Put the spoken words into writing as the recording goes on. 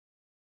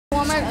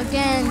Walmart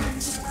again.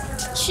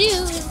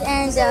 Shoes,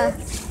 and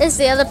this is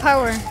the other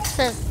part where it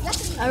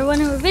says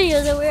everyone in the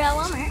video that we're at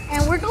Walmart,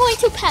 and we're going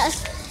to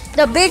pass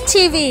the big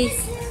TVs.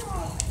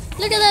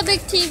 Look at that big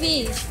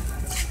TV.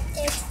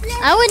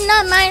 I would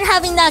not mind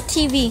having that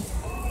TV.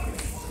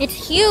 It's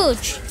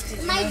huge.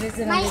 My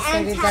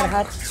aunt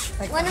had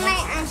one of my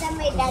aunts and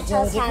my dad's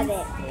house have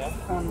it.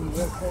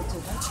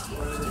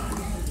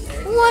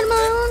 What,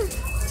 my own?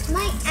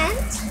 My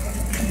aunt,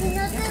 you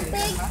know the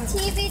big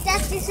TV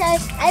that she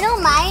says, I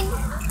don't mind.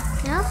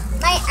 Yeah?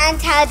 My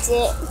aunt has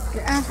it.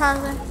 Your aunt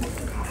has it?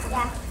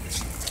 Yeah.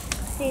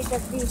 See the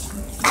big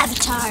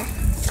Avatar.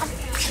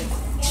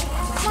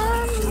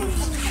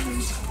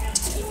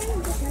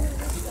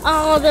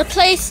 Oh, the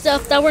play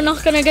stuff that we're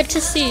not gonna get to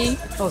see.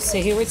 Oh,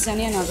 stay here with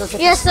Sunny and I'll go get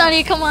Yes,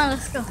 Sonny, come on,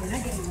 let's go.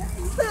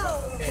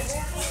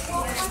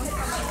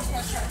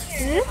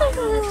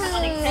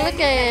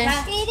 Look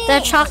at the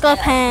chocolate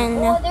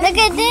pen. Look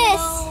at this.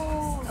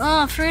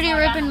 Oh, fruity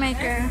ribbon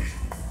maker.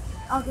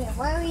 Okay,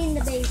 where are we in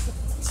the basic?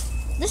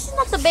 This is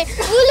not the base.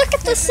 Oh, look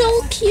at this,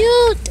 so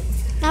cute.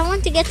 I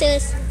want to get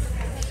this.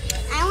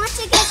 I want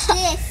to get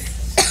this.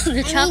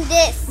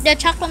 The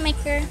chocolate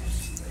maker.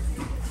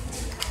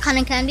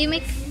 Cotton candy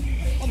maker.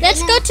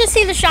 Let's go to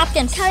see the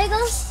Shopkins. Can we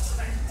go?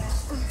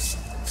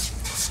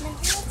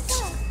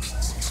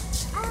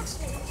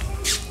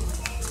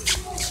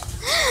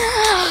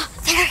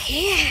 They're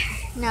here.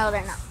 No,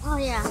 they're not. Oh,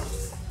 yeah.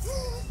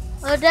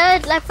 Oh,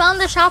 Dad, I found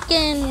the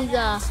Shopkins.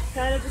 Can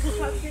I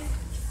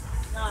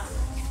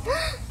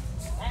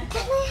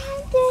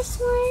have this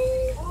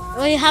one?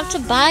 Oh, you have to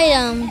buy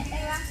them.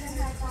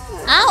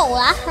 Ow,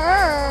 that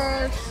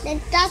hurt.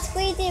 That's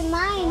great in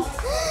mine.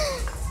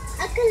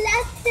 A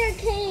collector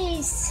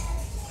case.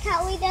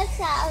 Can we just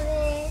have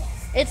it?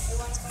 It's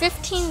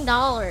 $15.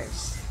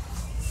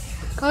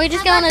 Can we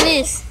just get one of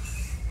these?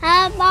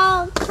 How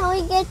about, can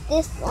we get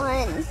this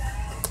one?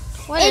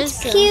 What It's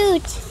is it?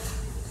 cute.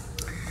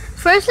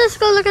 First, let's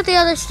go look at the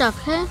other stuff,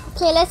 okay?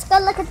 Okay, let's go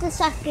look at the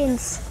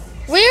Shopkins.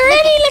 We're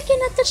already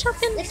looking at the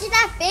Shopkins. Look at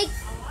that big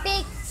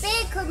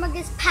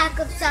humongous pack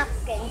of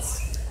Shopkins.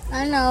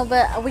 I know,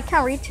 but we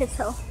can't reach it,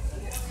 so.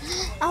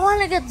 I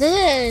want to get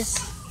this.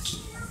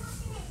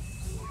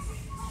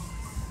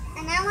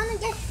 And I want to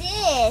get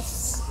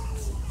this.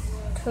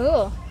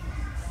 Cool.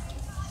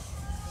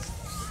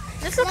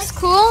 This looks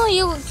cool.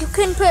 You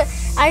can put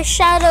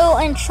eyeshadow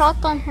and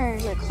chalk on her.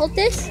 Like, hold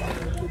this.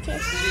 Okay.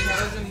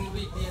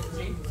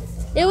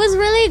 It was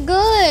really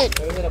good.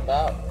 What is it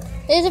about?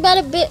 It's about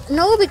a bit.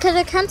 No, because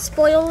I can't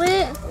spoil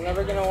it. I'm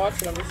never gonna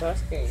watch it, I'm just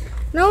asking.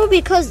 No,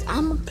 because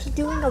I'm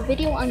doing a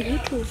video on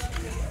YouTube.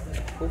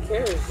 Who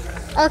cares?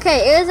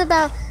 Okay, it was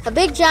about a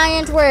big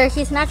giant where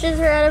he snatches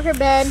her out of her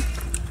bed.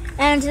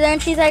 And then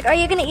she's like, are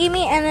you gonna eat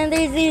me? And then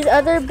there's these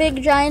other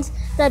big giants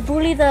that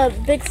bully the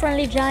big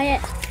friendly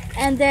giant.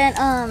 And then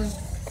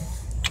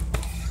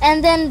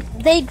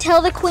they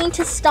tell the queen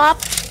to stop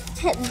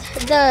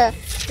the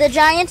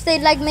giants. They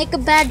like make a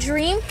bad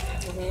dream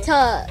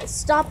to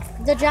stop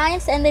the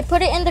giants, and they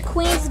put it in the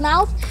queen's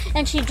mouth,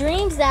 and she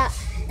dreams that.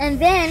 And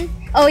then,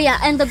 oh yeah,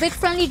 and the big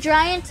friendly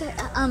giant,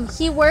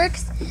 he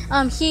works.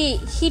 He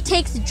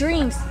takes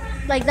dreams.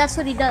 Like, that's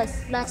what he does.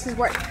 That's his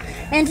work.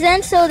 And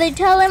then, so they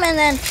tell him, and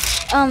then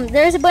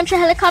there's a bunch of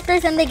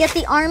helicopters, and they get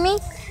the army,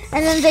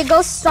 and then they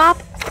go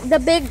stop the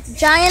big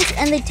giants,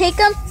 and they take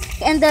them.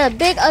 And the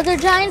big other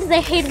giants,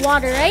 they hate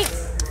water, right?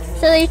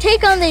 So they take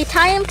them, they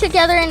tie them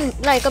together in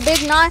like a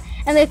big knot,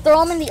 and they throw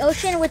them in the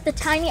ocean with the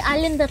tiny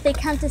island that they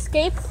can't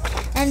escape.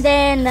 And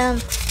then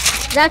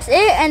that's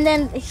it. And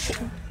then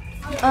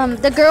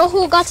the girl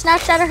who got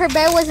snatched out of her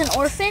bed was an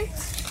orphan.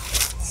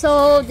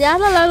 So la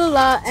la la la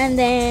la, and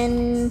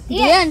then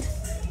the end.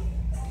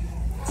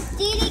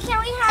 Didi, can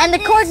we have And the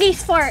this?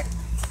 corgis fart.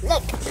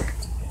 Look.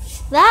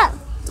 That.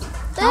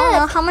 I don't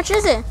know, how much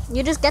is it?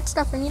 You just get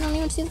stuff and you don't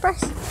even see the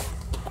price.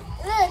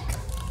 Look.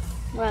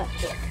 What?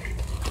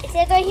 It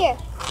says right here.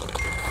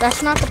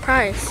 That's not the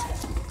price.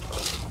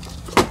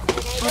 I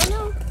don't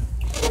know.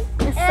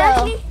 It's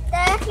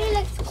That actually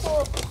looks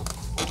cool.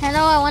 I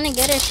know, I want to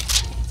get it.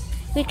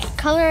 We could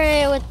color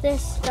it with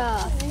this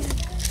stuff.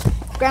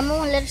 Grandma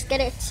won't let us get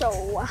it, so.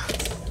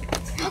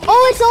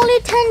 Oh, it's only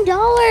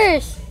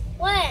 $10.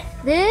 What?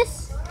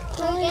 This?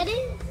 Can we get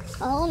it?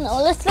 Oh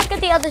no, let's look at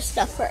the other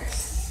stuff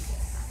first.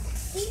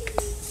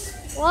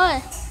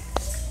 What?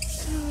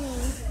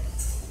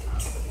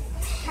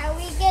 Can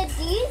we get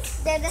these?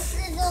 They're just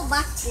little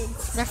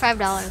boxes. They're $5.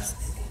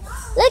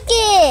 Look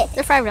it.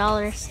 They're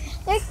 $5.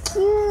 They're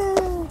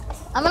cute.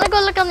 I'm gonna go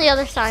look on the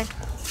other side.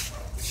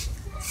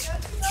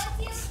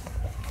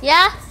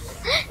 Yeah?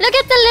 Look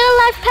at the little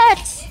live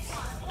pets.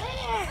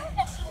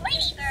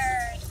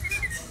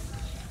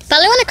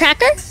 Polly want a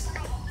cracker?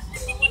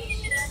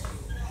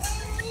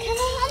 Can I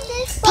have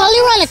this?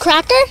 Polly want a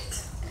cracker?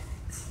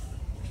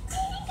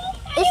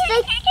 It's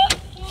like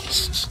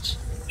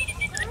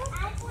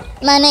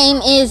My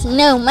name is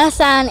no. My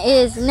sign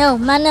is no.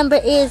 My number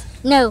is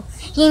no.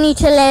 You need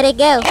to let it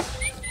go.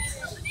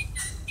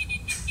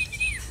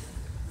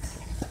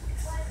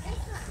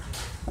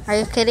 Are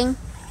you kidding?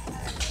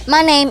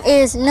 My name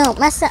is no.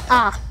 My son.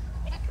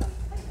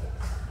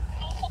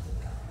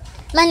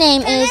 My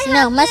name Can I is no.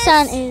 have My this?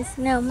 son is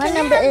no. My Can I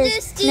number have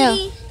is this, no.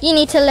 Dee? You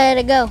need to let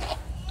it go.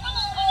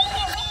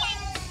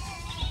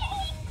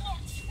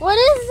 What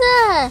is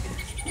that?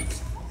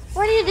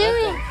 What are you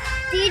doing?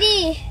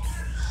 Didi.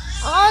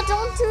 Oh,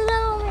 don't do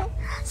that.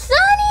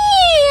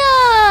 Sonny!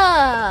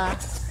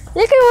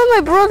 Look at what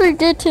my brother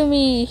did to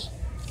me.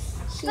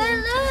 But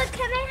look,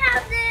 can I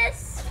have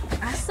this?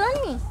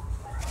 Sonny.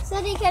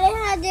 Sonny, can I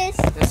have this?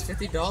 That's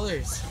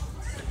 $50.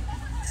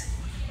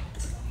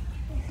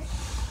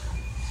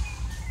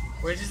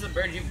 Where's the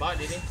bird you bought,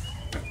 Didi?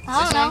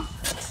 I don't know.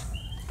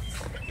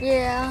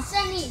 Yeah.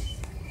 Sonny,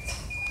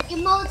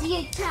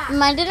 emoji attack.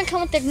 Mine didn't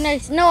come with the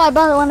nice. No, I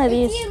bought one of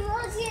these. It's the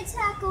emoji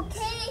attack,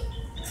 okay?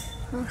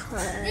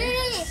 Okay.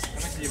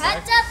 Didi,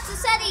 heads up to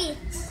Sonny.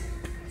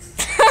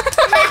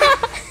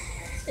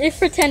 It's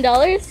for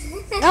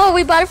 $10? No,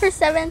 we bought it for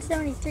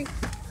 $7.73.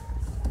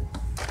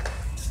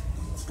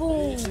 What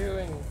are you Boom.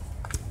 doing?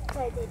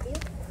 What did you?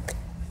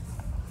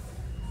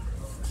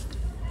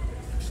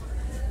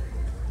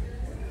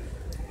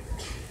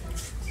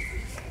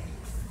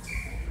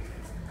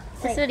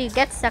 That's what you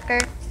get, sucker.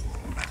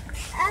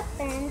 Up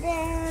and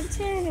down,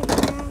 turn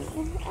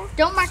around.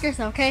 Don't mark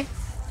yourself, okay?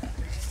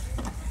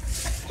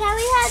 Can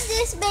we have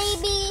this,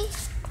 baby?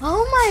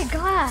 Oh my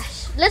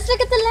gosh. Let's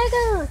look at the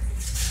Legos.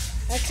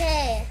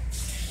 Okay.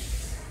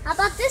 How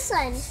about this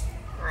one?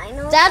 I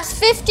know. That's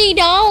 $50.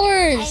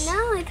 I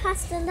know, it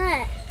costs a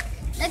lot.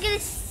 Look at the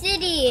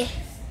city.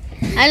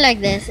 I like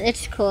this.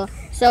 It's cool.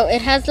 So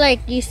it has like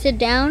you sit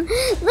down.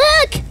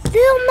 Look,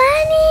 real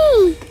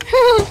money.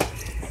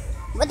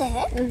 What the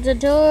heck? The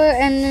door,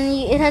 and then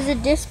it has a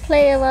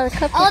display of a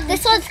couple. Oh,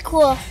 this one's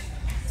cool.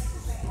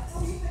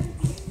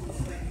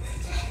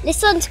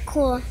 This one's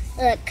cool.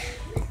 Look.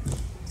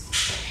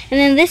 And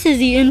then this is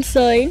the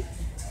inside.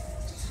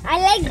 I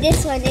like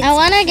this one. I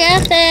want to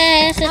get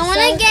this. It's I want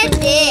to so get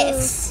cool.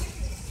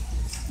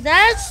 this.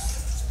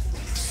 That's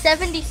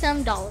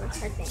 $70-some,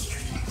 I think.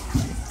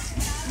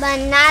 But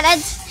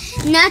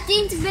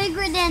nothing's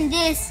bigger than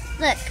this.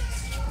 Look.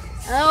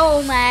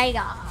 Oh my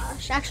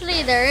gosh.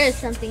 Actually, there is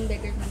something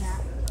bigger than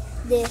that.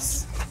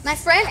 This. My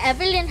friend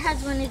Evelyn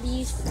has one of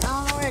these. I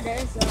don't know where it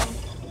is though.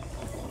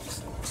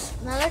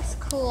 That looks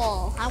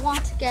cool. I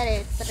want to get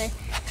it, but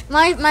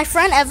my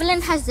friend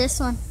Evelyn has this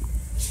one.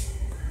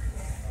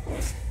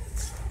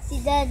 See,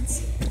 Dad.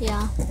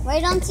 Yeah. Why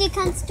don't you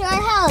come to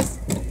our house?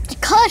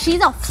 Because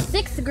she's a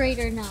 6th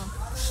grader now.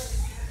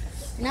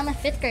 And I'm a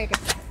 5th grader.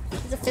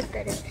 She's a 5th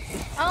grader.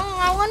 Oh,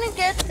 I want to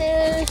get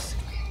this.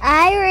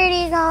 I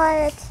already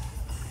got it.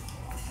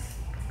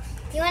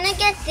 You want to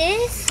get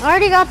this? I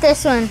already got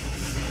this one.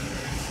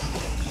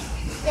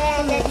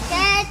 Then let's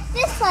get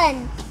this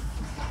one.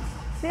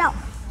 No.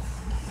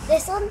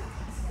 This one?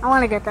 I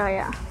want to get that,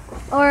 yeah.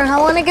 Or I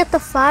want to get the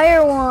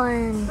fire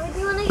one. Or do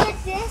you want to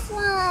get this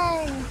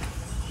one?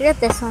 Get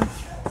this one.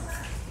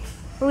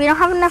 But we don't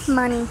have enough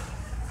money.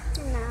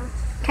 No.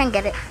 Can't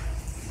get it.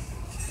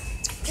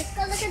 Let's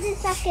go look at the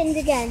seconds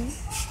again.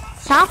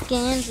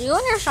 Shopkins. You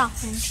and your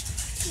Shopkins.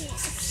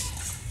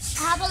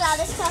 I have a lot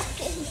of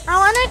seconds. I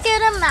want to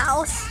get a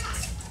mouse.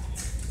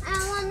 I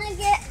want to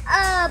get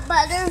a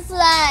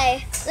butterfly.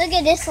 Look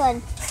at this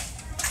one.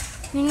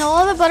 You know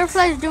all the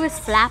butterflies do is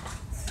flap.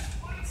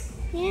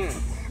 Yeah.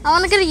 I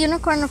want to get a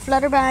unicorn or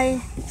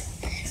flutterby.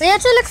 We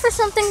have to look for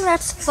something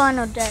that's fun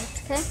or dead,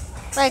 okay?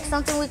 Like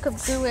something we could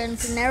do in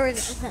generic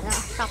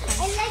shopping.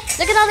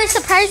 Look at all these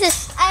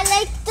surprises. I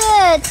like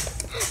the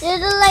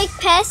little like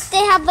pests.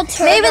 They have a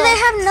turtle. Maybe they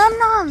have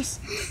num-noms.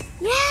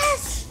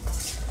 Yes.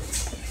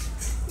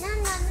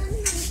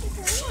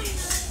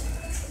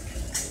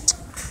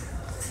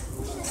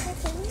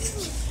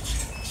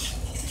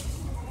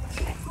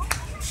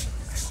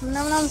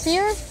 Num-noms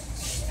here?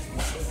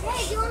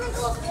 Hey, do you want to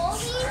go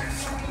bowling?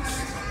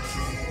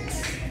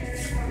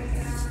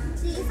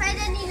 Did you find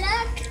any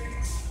luck?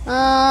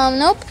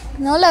 Nope.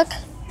 No luck.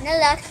 No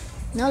luck.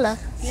 No luck.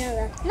 No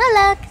luck. No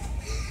luck.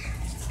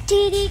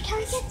 Didi, can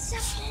we get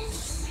something?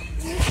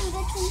 You can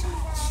get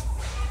something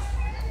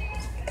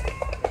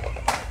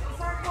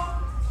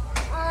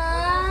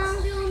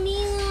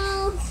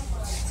Lumino.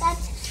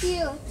 That's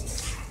cute.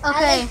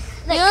 Okay.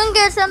 like- You can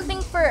get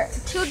something for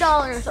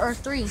 $2 or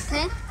 $3,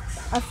 okay?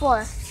 Or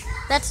 $4.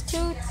 That's 2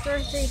 or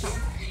 3.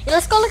 Yeah,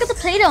 let's go look at the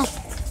Play-Doh.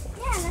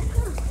 Yeah, let's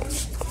go.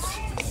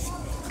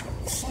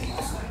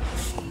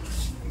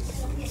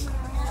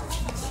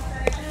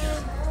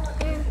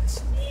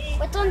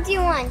 What one do you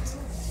want?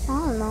 I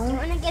don't know. You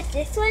want to get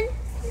this one?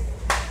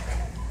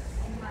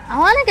 I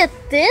want to get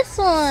this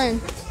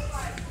one.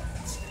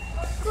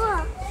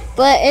 Cool.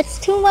 But it's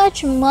too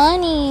much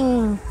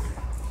money.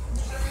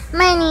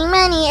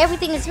 Money.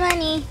 Everything is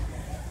money.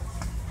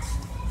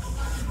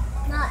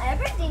 Not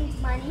everything's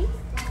money.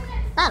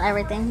 Not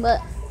everything,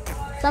 but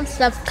some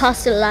stuff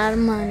costs a lot of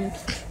money.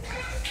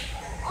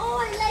 Oh,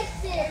 I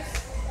like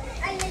this.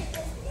 I like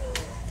this.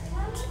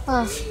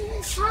 Oh,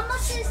 How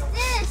much is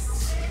this?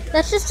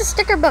 that's just a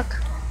sticker book.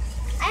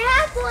 I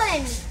have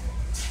one.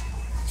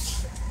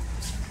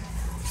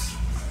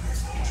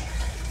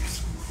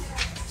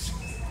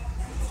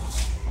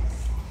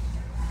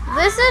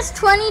 This is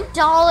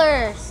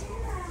 $20.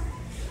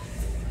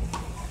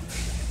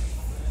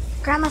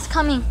 Grandma's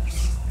coming.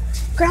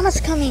 Grandma's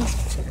coming.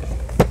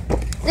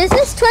 This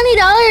is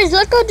 $20.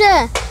 Look at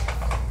that.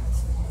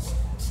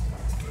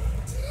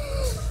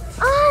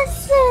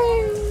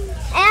 Awesome.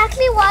 I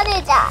actually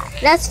wanted that.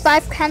 That's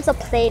 5 cans of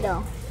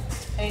Play-Doh.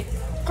 Hey,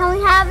 Can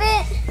we have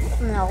it?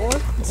 No,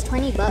 it's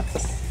 $20.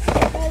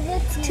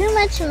 Too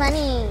much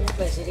money.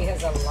 but Judy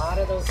has a lot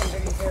of those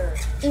underneath her.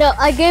 No,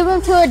 I gave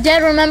them to a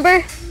debt, remember?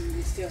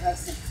 You still have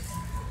some.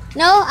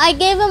 No, I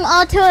gave them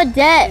all to a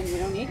debt. And you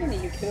don't need any.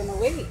 You put them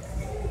away.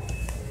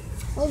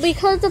 Well,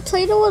 because the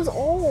Play-Doh was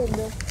old.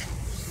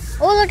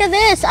 Oh, look at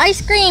this.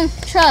 Ice cream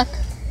truck.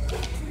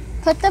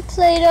 Put the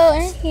Play-Doh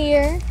in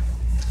here.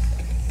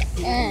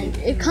 And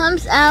it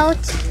comes out.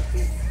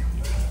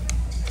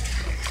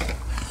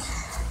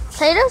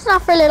 Play-Doh's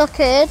not for little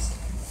kids.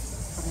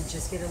 Well, then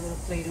just get a little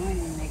Play-Doh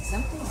and make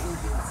something.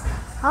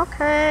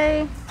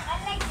 Okay.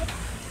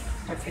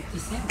 For 50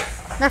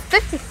 cents. They're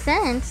 50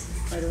 cents.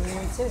 Right over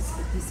here it says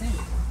 50 cents.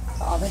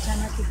 So all the time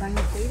I keep buying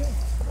Play-Doh.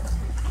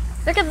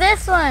 Look at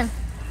this one.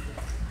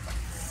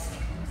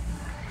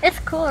 It's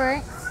cool,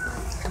 right?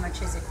 How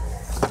much is it?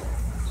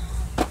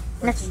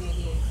 That's,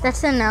 $14.88.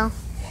 that's a no.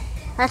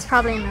 That's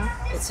probably a no.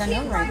 It's a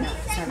no right now.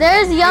 It's not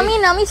There's right. Yummy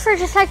Nummies for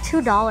just like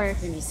 $2.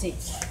 Let me see.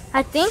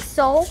 I think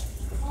so.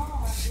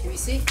 Let me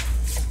see.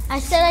 I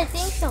said I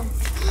think so. No,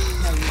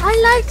 I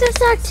like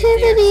this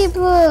activity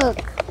book.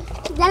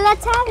 Then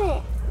let's have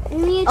it.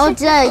 Oh,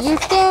 Dad, you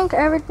think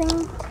everything?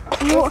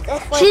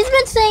 She's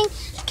been saying,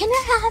 can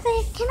I have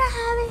it? Can I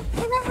have it?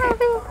 Can I have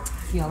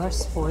it? y'all are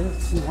spoiled.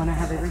 You want to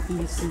have everything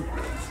you see.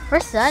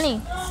 Where's Sunny?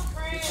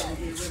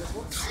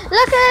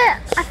 Look at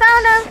it. I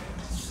found them.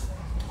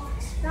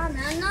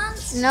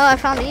 No, I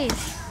found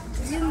these.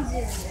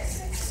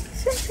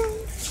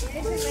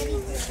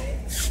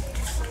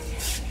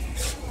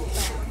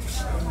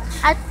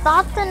 I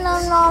thought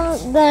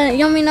the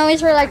Yummy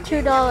Nummies were like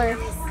 $2.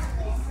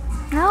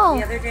 The No,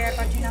 other day I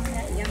bought you Yummy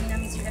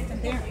Nummies. You left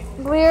them there.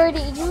 we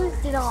already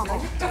used it all.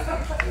 If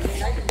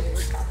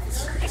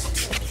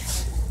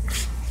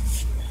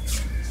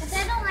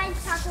I don't like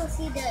tacos,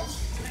 he does.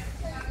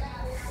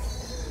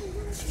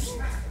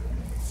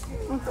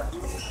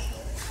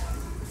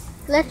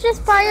 Let's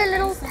just buy a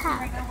little Right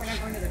pack. now we're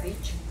not going to the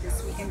beach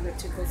this weekend, but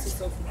to go see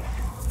Sophie.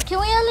 Can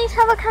we at least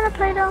have a kind of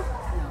Play-Doh?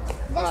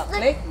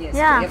 Clay? Yes.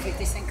 Yeah. We have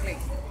 50 cent clay.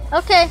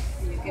 Okay.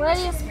 You can What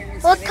do you?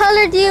 experience What it.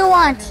 color do you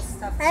want?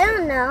 Stuff. I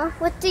don't know.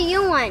 What do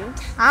you want?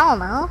 I don't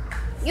know.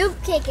 You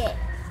pick it.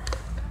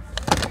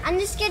 I'm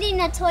just getting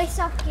a toy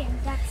soft game.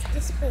 That's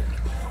this big.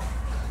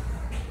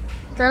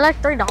 They're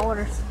like $3.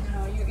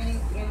 No, you're getting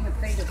a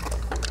Play-Doh.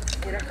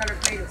 Get a color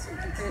Play-Doh so you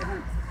can play at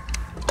home.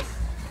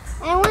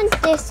 I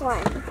want this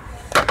one.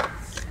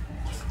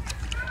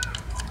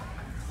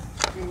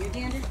 And you,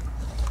 Gander?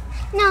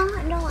 No,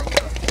 I don't want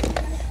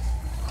this.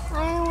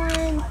 I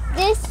want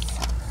this.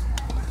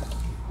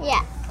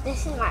 Yeah,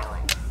 this is my one.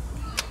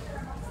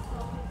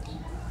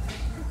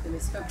 Okay,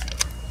 let's go.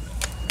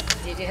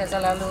 Gigi has a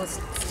lot of little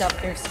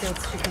stuff there still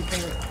she can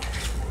play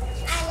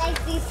with. I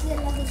like these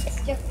little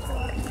strips.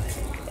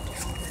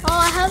 Oh,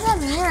 I have a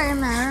mirror in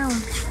my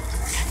room.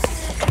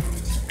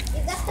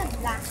 You got the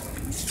black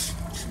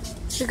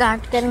one. We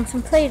got getting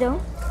some Play-Doh.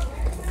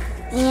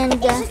 And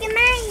Look at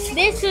mine.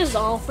 this is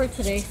all for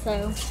today,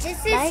 so.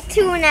 This is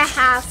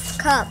 2.5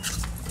 cups.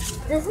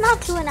 This is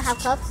not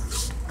 2.5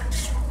 cups.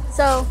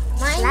 So,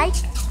 Mine? like,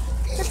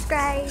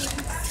 subscribe.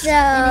 So,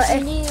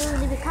 And if you're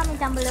new, leave a comment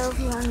down below if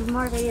you want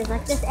more videos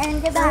like this.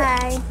 And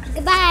goodbye.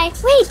 goodbye.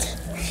 Wait.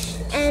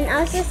 And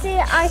also see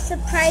our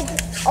surprise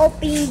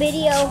opening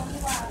video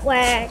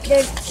where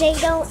there's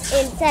Play-Doh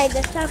inside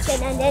the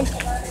socket and then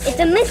it's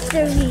a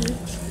mystery.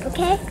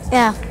 Okay?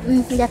 Yeah,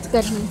 that's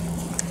good.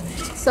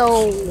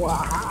 So,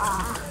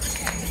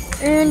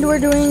 and we're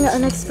doing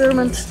an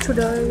experiment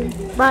today.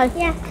 Bye.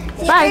 Yeah.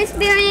 See Bye. our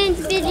experience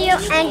video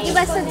and give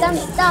us a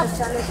thumbs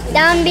up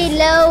down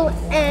below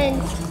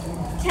and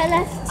tell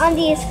us on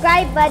the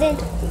subscribe button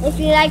if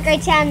you like our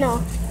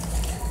channel.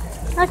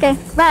 Okay,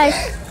 bye.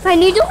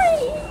 Finally,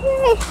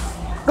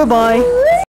 Goodbye.